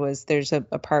remembered was there's a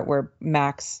part where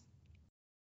Max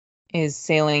is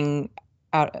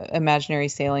imaginary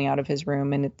sailing out of his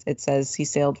room, and it says he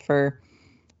sailed for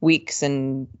weeks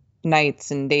and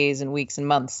nights and days and weeks and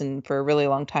months and for a really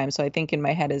long time. So I think in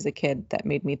my head as a kid, that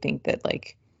made me think that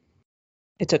like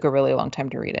it took a really long time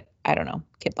to read it. I don't know,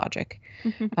 kid logic.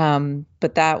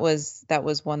 But that was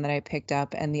one that I picked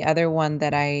up. And the other one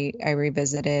that I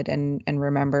revisited and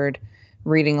remembered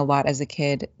reading a lot as a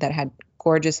kid that had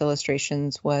gorgeous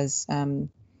illustrations was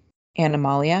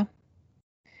Animalia.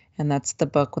 And that's the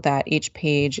book that each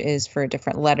page is for a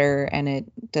different letter, and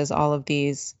it does all of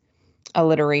these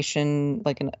alliteration,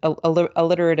 like an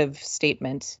alliterative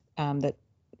statement that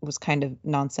was kind of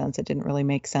nonsense. It didn't really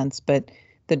make sense, but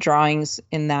the drawings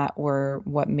in that were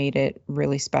what made it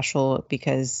really special,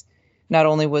 because not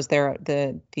only was there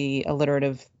the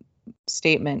alliterative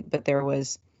statement, but there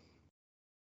was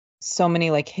so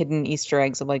many like hidden Easter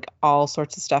eggs of like all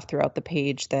sorts of stuff throughout the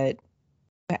page that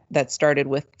started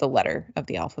with the letter of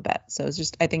the alphabet. So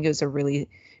I think it was a really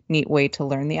neat way to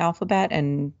learn the alphabet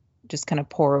and just kind of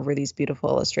pore over these beautiful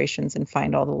illustrations and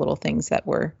find all the little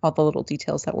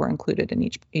details that were included in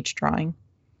each drawing.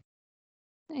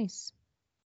 Nice.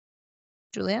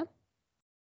 Julia?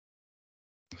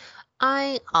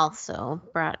 I also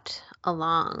brought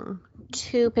along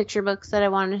 2 picture books that I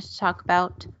wanted to talk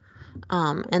about.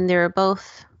 And they were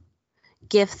both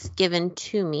gifts given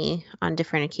to me on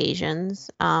different occasions.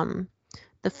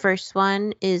 The first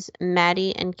one is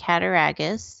Maddie and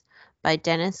Cattaraugus by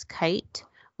Dennis Kite,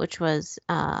 which was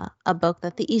a book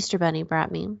that the Easter Bunny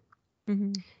brought me.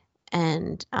 Mm-hmm.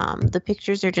 And the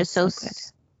pictures are just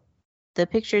the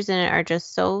pictures in it are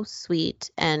just so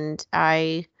sweet, and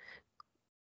I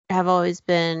have always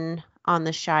been on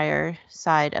the shyer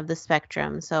side of the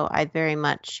spectrum, so I very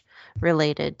much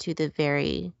related to the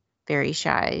very, very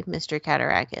shy Mr.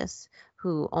 Cattaraugus,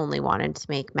 who only wanted to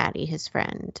make Maddie his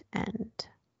friend. And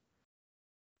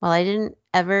while I didn't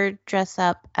ever dress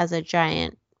up as a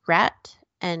giant rat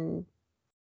and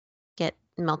get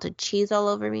melted cheese all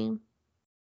over me,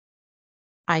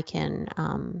 I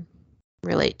can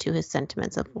relate to his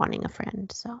sentiments of wanting a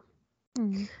friend. So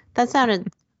That sounded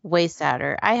way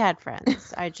sadder. I had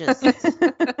friends.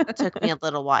 It took me a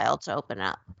little while to open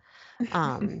up.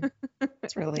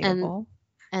 It's relatable.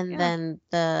 And Yeah. then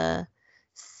the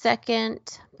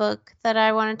second book that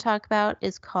I want to talk about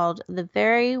is called The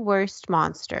Very Worst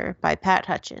Monster by Pat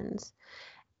Hutchins.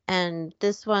 And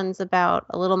this one's about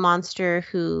a little monster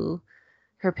who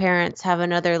her parents have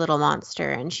another little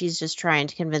monster, and she's just trying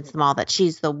to convince them all that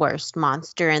she's the worst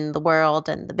monster in the world,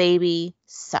 and the baby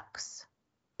sucks.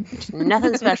 There's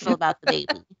nothing special about the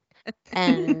baby.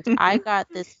 And I got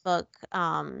this book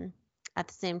at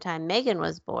the same time Megan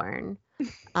was born.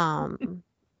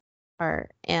 Our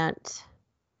Aunt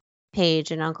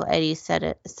Paige and Uncle Eddie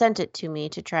sent it to me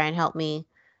to try and help me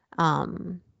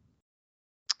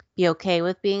be okay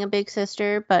with being a big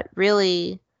sister, but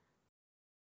really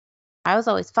I was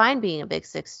always fine being a big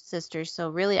sister, so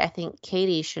really I think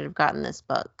Katie should have gotten this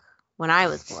book when I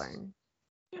was born.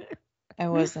 I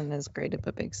wasn't as great of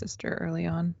a big sister early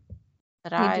on.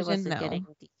 But You I didn't wasn't know. getting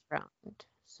dethroned,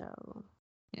 so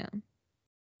Yeah.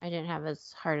 I didn't have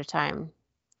as hard a time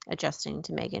adjusting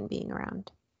to Megan being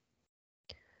around.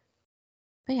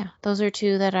 But yeah, those are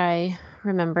two that I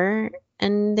remember,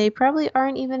 and they probably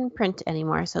aren't even in print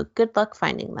anymore, so good luck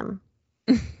finding them.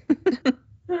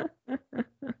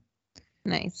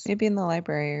 Nice. Maybe in the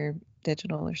library or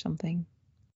digital or something.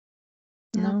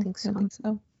 I don't No, think so. I don't think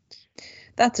so.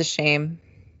 That's a shame.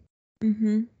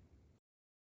 Mm-hmm.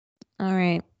 All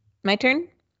right. My turn?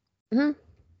 Mhm.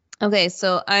 Okay,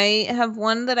 so I have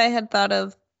one that I had thought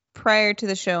of prior to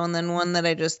the show and then one that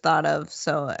I just thought of.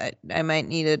 So I might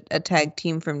need a tag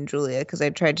team from Julia because I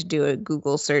tried to do a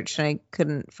Google search and I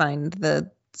couldn't find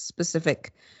the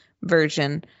specific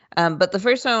version. But the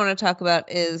first one I want to talk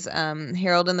about is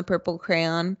Harold and the Purple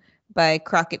Crayon by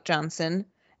Crockett Johnson.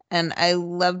 And I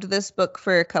loved this book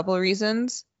for a couple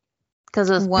reasons. Because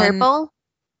it was One- purple?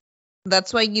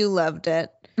 That's why you loved it.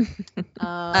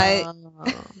 Oh.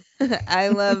 I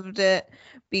loved it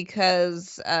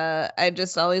because I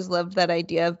just always loved that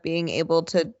idea of being able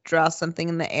to draw something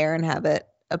in the air and have it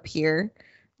appear.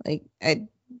 Like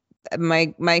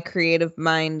my creative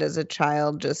mind as a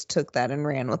child just took that and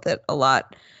ran with it a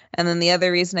lot. And then the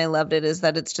other reason I loved it is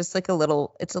that it's just like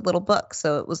it's a little book.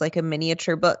 So it was like a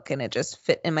miniature book and it just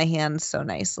fit in my hands so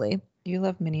nicely. You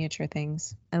love miniature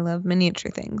things. I love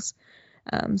miniature things.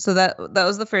 So that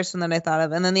was the first one that I thought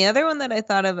of. And then the other one that I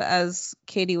thought of as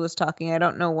Katie was talking, I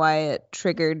don't know why it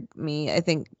triggered me. I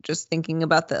think just thinking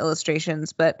about the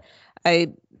illustrations, but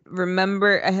I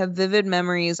remember I have vivid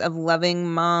memories of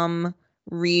loving Mom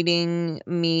reading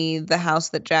me The House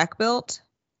That Jack Built.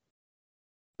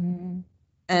 Mm.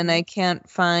 And I can't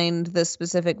find the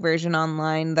specific version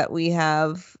online that we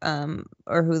have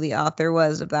or who the author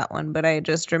was of that one. But I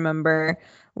just remember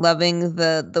loving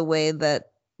the way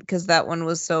that, because that one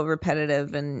was so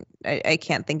repetitive and I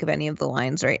can't think of any of the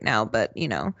lines right now, but you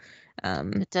know,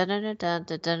 The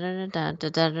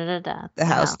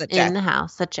house that Jack- in the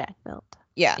house that Jack built.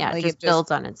 yeah, Yeah, like it just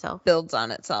builds on itself. builds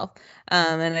on itself.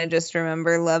 And I just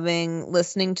remember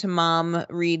listening to Mom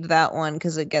read that one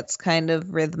because it gets kind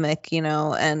of rhythmic, you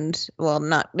know, and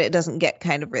it doesn't get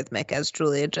kind of rhythmic as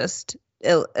Julia just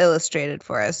illustrated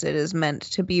for us. It is meant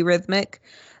to be rhythmic.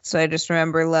 So I just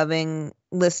remember loving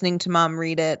listening to Mom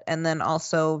read it and then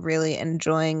also really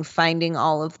enjoying finding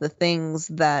all of the things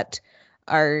that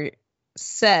are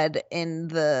said in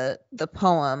the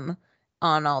poem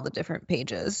on all the different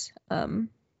pages. So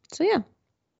yeah,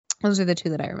 those are the two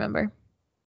that I remember.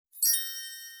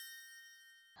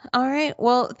 All right.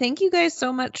 Well, thank you guys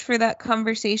so much for that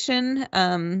conversation.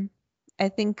 I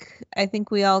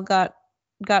think we all got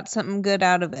something good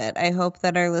out of it. I hope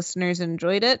that our listeners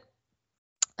enjoyed it.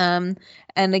 And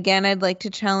again, I'd like to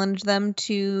challenge them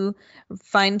to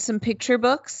find some picture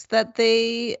books that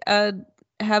they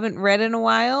haven't read in a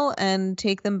while and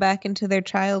take them back into their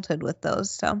childhood with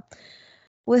those. So,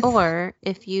 Or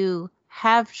if you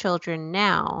have children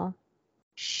now,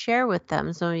 share with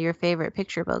them some of your favorite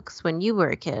picture books when you were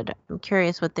a kid. I'm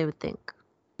curious what they would think.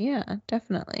 yeah,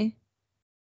 definitely.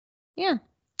 Yeah.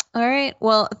 All right.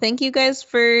 Well, thank you guys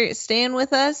for staying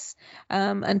with us.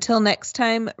 Until next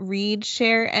time, read,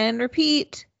 share, and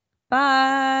repeat.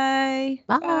 Bye.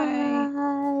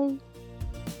 Bye.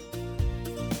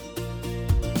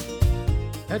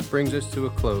 That brings us to a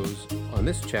close on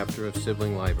this chapter of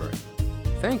Sibling Library.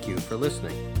 Thank you for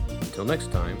listening. Until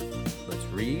next time, let's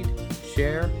read,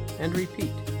 share, and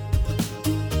repeat.